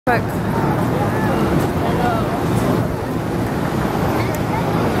Like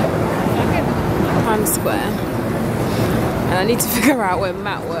Times Square. And I need to figure out where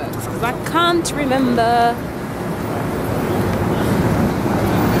Matt works because I can't remember.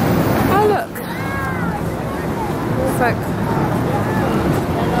 Oh look. It's like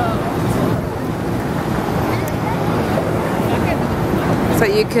so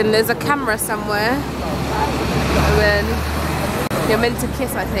you can, there's a camera somewhere and then you're meant to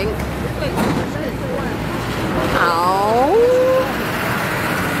kiss, I think. Ow.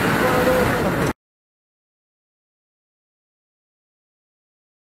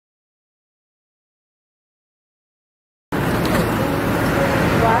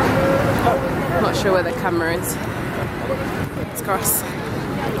 Not sure where the camera is. Let's cross.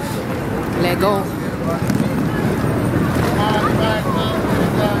 Lego.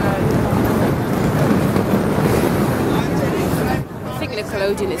 I think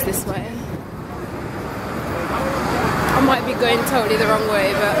Nickelodeon is this way. I might be going totally the wrong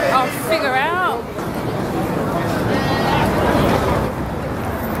way, but I'll figure out.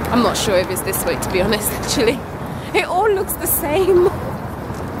 I'm not sure if it's this way, to be honest, actually. It all looks the same.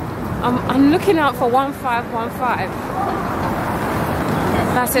 I'm looking out for 1515.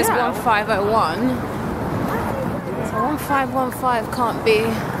 That says 1501. So 1515 can't be.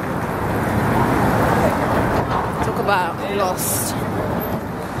 Talk about lost.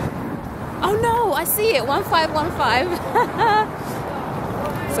 Oh no, I see it, 1515.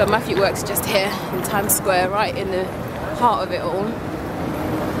 So Matthew works just here in Times Square, right in the heart of it all.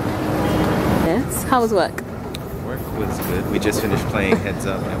 Yes, how was work? Work was good. We just finished playing Heads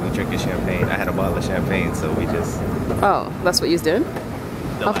Up and we drinking champagne. I had a bottle of champagne, so we just... Oh, that's what you was doing?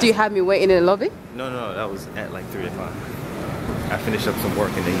 After you had me waiting in the lobby? No, that was at like 3 o'clock. I finished up some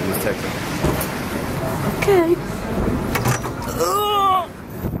work and then you was texting. Okay. Oh,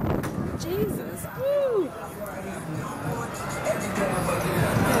 Jesus. Woo.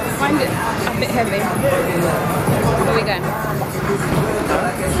 Find it a bit heavy. Where we going?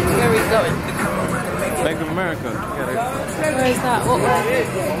 Where are we going? Bank of America. Where is that? What way?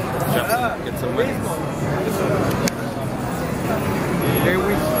 Get some money. Here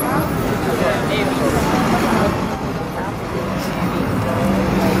we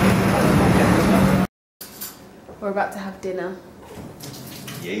We're about to have dinner.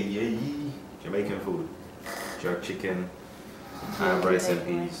 Yeah. Jamaican food. Jerk chicken, rice and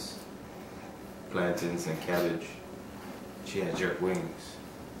peas, plantains and cabbage. She had jerk wings.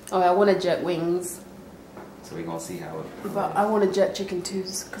 Oh, I want to jerk wings. So we're gonna see how it. But I want to jerk chicken too,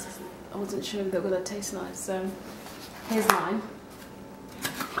 because I wasn't sure if they were gonna taste nice. So here's mine.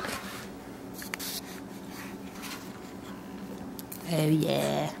 Oh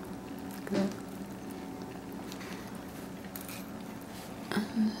yeah. Good.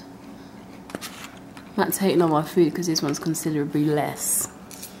 Matt's hating on my food because this one's considerably less.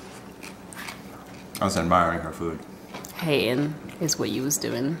 I was admiring her food. Hating is what you was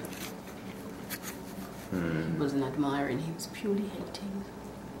doing. He wasn't admiring, he was purely hating.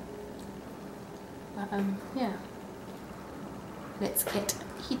 But yeah. Let's get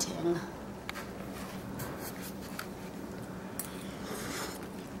eating.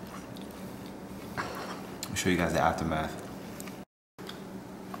 I'll show you guys the aftermath.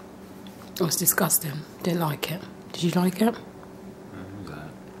 It was disgusting. Didn't like it. Did you like it?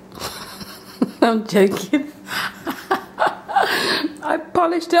 I'm joking. I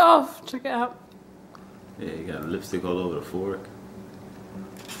polished it off. Check it out. Yeah, you got lipstick all over the fork.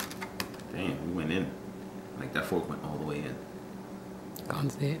 Damn, we went in. Like that fork went all the way in.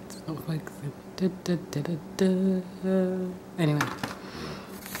 Can't see it. It's not focusing. Anyway.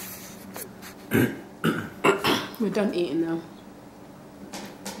 We're done eating now.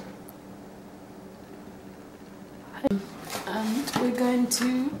 And we're going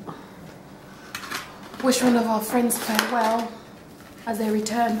to wish one of our friends farewell as they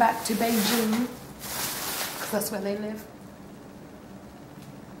return back to Beijing, because that's where they live.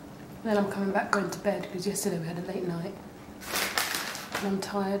 Then I'm coming back going to bed because yesterday we had a late night and I'm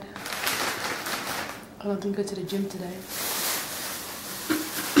tired. I don't think go to the gym today.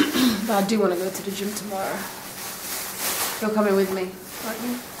 But I do want to go to the gym tomorrow. You're coming with me, aren't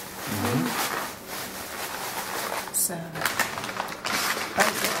you? So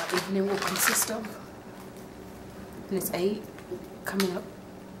that's what our evening will consist of. And it's 8, coming up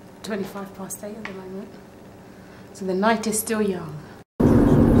 25 past 8 at the moment. So the night is still young.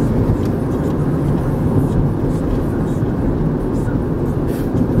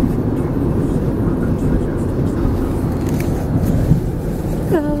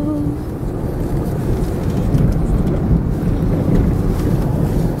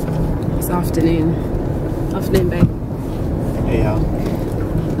 afternoon. Afternoon, babe. Hey, y'all.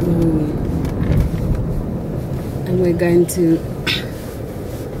 And we're going to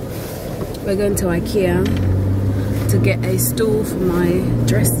Ikea to get a stool for my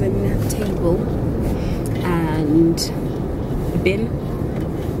dressing table and a bin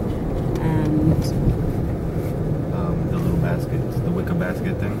and the little baskets, the wicker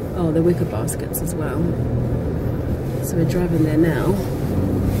basket thing. oh, the wicker baskets as well. So we're driving there now,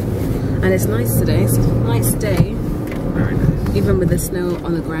 and it's nice today. It's a nice day. Very nice. Even with the snow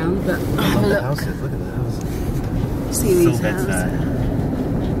on the ground, but Look at the houses. Look at the houses. See these So houses. bedside.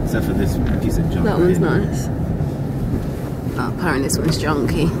 Except for this piece of junk. That one's nice. Oh, apparently this one's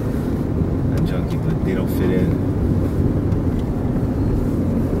junky. Not junky, but they don't fit in.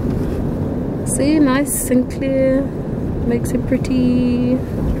 See, nice and clear. Makes it pretty.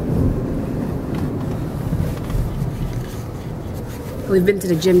 We've been to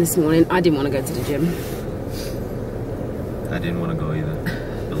the gym this morning. I didn't want to go to the gym. I didn't want to go either.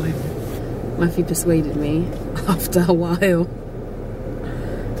 Believe me. Matthew persuaded me after a while.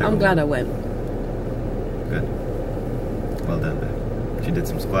 I'm glad I went. Good. Well done, babe. She did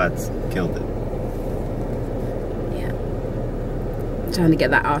some squats. Killed it. Yeah. Trying to get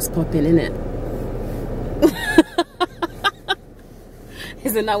that ass popping, innit?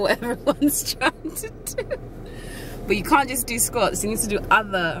 Isn't that what everyone's trying to do? But you can't just do squats. You need to do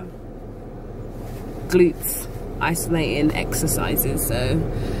other glutes isolating exercises. So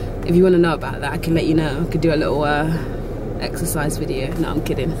if you want to know about that, I can let you know. I could do a little exercise video. No, I'm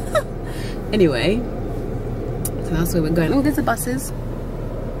kidding. Anyway, so that's where we're going. Oh, there's the buses.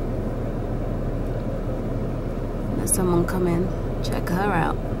 There's someone coming. Check her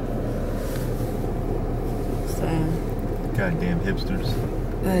out. So Goddamn hipsters.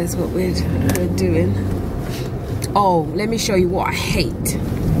 that is what we're doing. Oh, let me show you what I hate.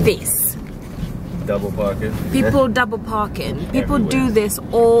 This. Double parking. People double parking. People Everywhere. do this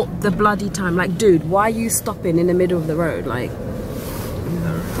all the bloody time. Like, dude, why are you stopping in the middle of the road? Like,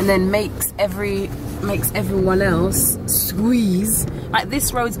 and then makes everyone else squeeze. Like,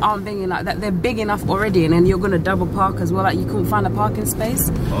 this roads aren't big enough. That they're big enough already, and then you're gonna double park as well. Like, you couldn't find a parking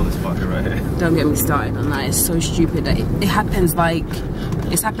space. All this parking right here. Don't get me started on that. It's so stupid that it happens. Like,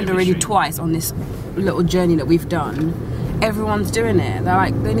 it's happened already twice on this little journey that we've done. Everyone's doing it. They're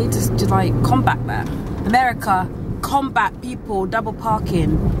like, they need to like combat that. America, combat people double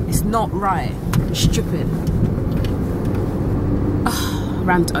parking. It's not right. It's stupid.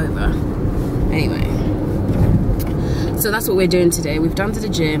 Rant over. Anyway, so that's what we're doing today. We've done to the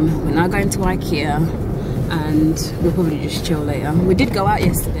gym. We're now going to Ikea, and we'll probably just chill later. We did go out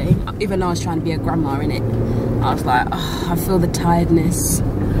yesterday, even though I was trying to be a grandma in it. I was like, oh, I feel the tiredness.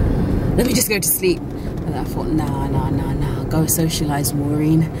 Let me just go to sleep. And I thought, nah. Go socialise,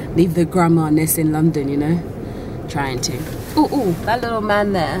 Maureen. Leave the grandma-ness in London, you know? Trying to. Oh, that little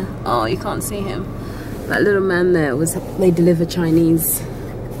man there. Oh, you can't see him. That little man there they deliver Chinese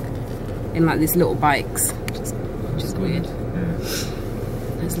in like these little bikes. Which is weird.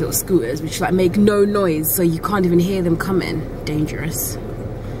 Those little scooters which like make no noise, so you can't even hear them coming. Dangerous.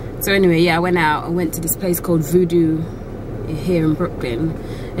 So anyway, yeah, I went to this place called Voodoo here in Brooklyn.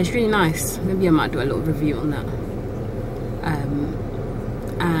 It's really nice. Maybe I might do a little review on that.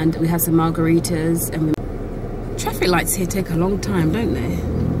 And we had some margaritas, and traffic lights here take a long time, don't they?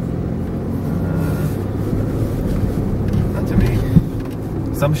 Not to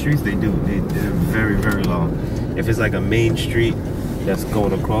me. Some streets they do. They're very, very long. If it's like a main street that's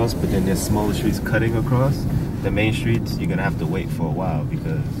going across, but then there's smaller streets cutting across, the main streets, you're gonna have to wait for a while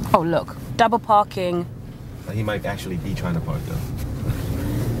because... Oh, look. Double parking. He might actually be trying to park though.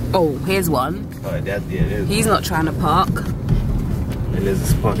 Oh, here's one. Oh, yeah, it is. He's not trying to park. And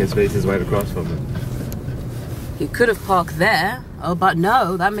there's parking spaces right across from him. He could have parked there. Oh, but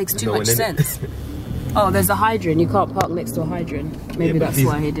no, that makes too much sense. Oh, there's a hydrant. You can't park next to a hydrant. Maybe that's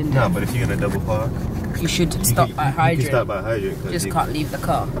why he didn't. No, but if you're gonna double park, you should stop by hydrant. You can stop by hydrant. Just can't leave the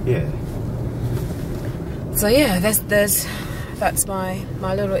car. Yeah. So yeah, that's my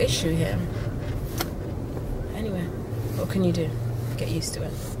little issue here. Anyway, what can you do? Get used to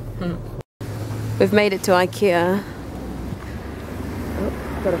it. We've made it to Ikea. Oh,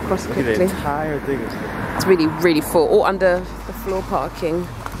 gotta cross quickly. Look at the entire thing. It's really, really full. All under the floor parking.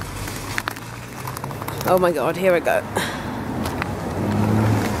 Oh my god, here we go.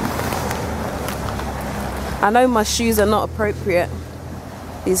 I know my shoes are not appropriate,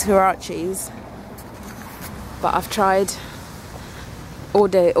 these Huaraches, but I've tried all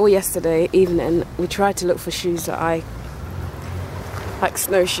day, all yesterday evening. We tried to look for shoes that I like,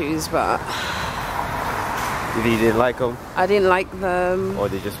 snowshoes, but You didn't like them? I didn't like them. Or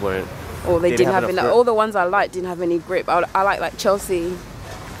they just weren't? or they didn't have enough. All the ones I liked didn't have any grip. I like Chelsea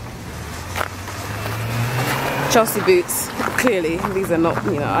boots. Clearly, these are not.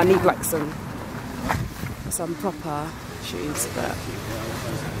 You know, I need like some proper shoes. But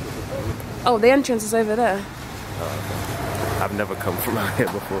oh, the entrance is over there. I've never come from out here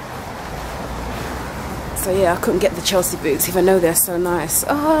before. So yeah, I couldn't get the Chelsea boots, even though they're so nice.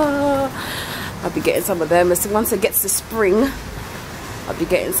 Oh, I'll be getting some of them. So once it gets to spring, I'll be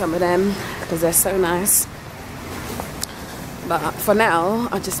getting some of them because they're so nice. But for now,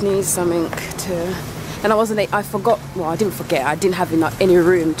 I just need something to. And I forgot. Well, I didn't forget. I didn't have any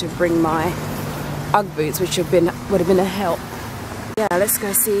room to bring my UGG boots, which would have been a help. Yeah, let's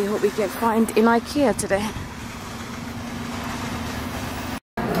go see what we can find in Ikea today.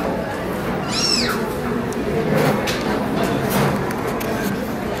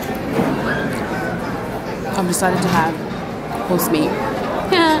 I've decided to have horse meat.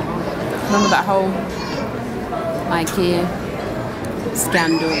 Yeah. Remember that whole Ikea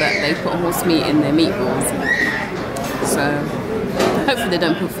scandal that they put horse meat in their meatballs? So hopefully they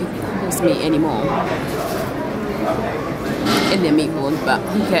don't put horse meat anymore in their meatballs, but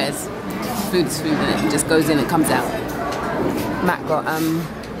who cares? Food's food and it just goes in and comes out. Matt got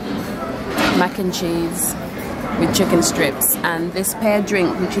mac and cheese with chicken strips and this pear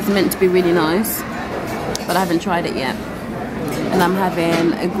drink, which is meant to be really nice, but I haven't tried it yet. And I'm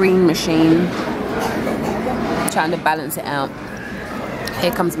having a green machine, trying to balance it out.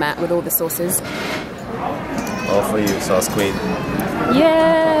 Here comes Matt with all the sauces. All for you, sauce queen.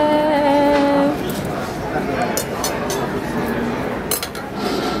 Yeah.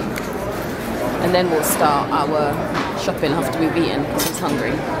 And then we'll start our shopping after we've eaten because he's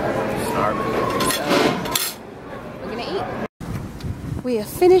hungry. Starving. So we're gonna eat. We are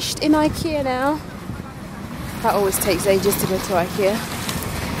finished in Ikea now. That always takes ages to go to Ikea.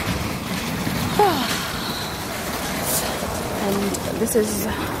 And this is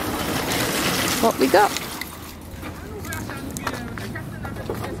what we got.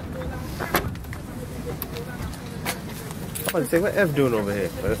 I was say, what F doing over here?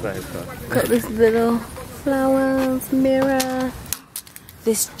 But that's not his car. Got this little flowers, mirror,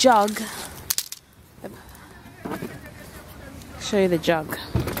 this jug. Show you the jug.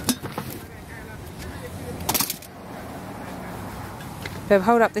 Babe,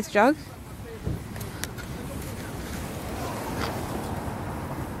 hold up this jug.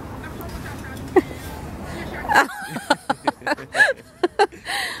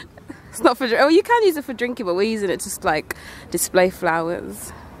 It's not for oh, you can use it for drinking, but we're using it to just like display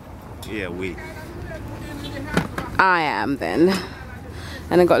flowers. Yeah, we. I am then.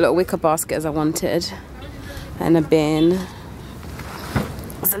 And I got a little wicker basket as I wanted. And a bin.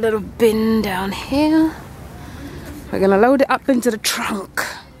 There's a little bin down here. We're gonna load it up into the trunk.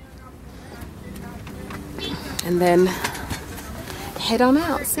 And then head on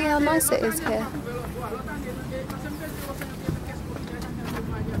out. See how nice it is here.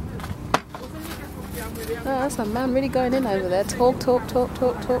 Oh, that's a man really going in over there. Talk.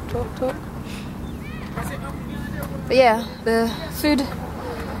 But yeah, the food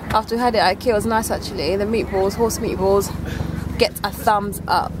after we had it at Ikea was nice actually. The meatballs, horse meatballs, get a thumbs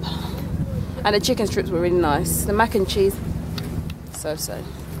up. And the chicken strips were really nice. The mac and cheese, so.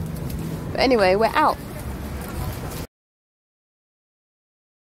 But anyway, we're out.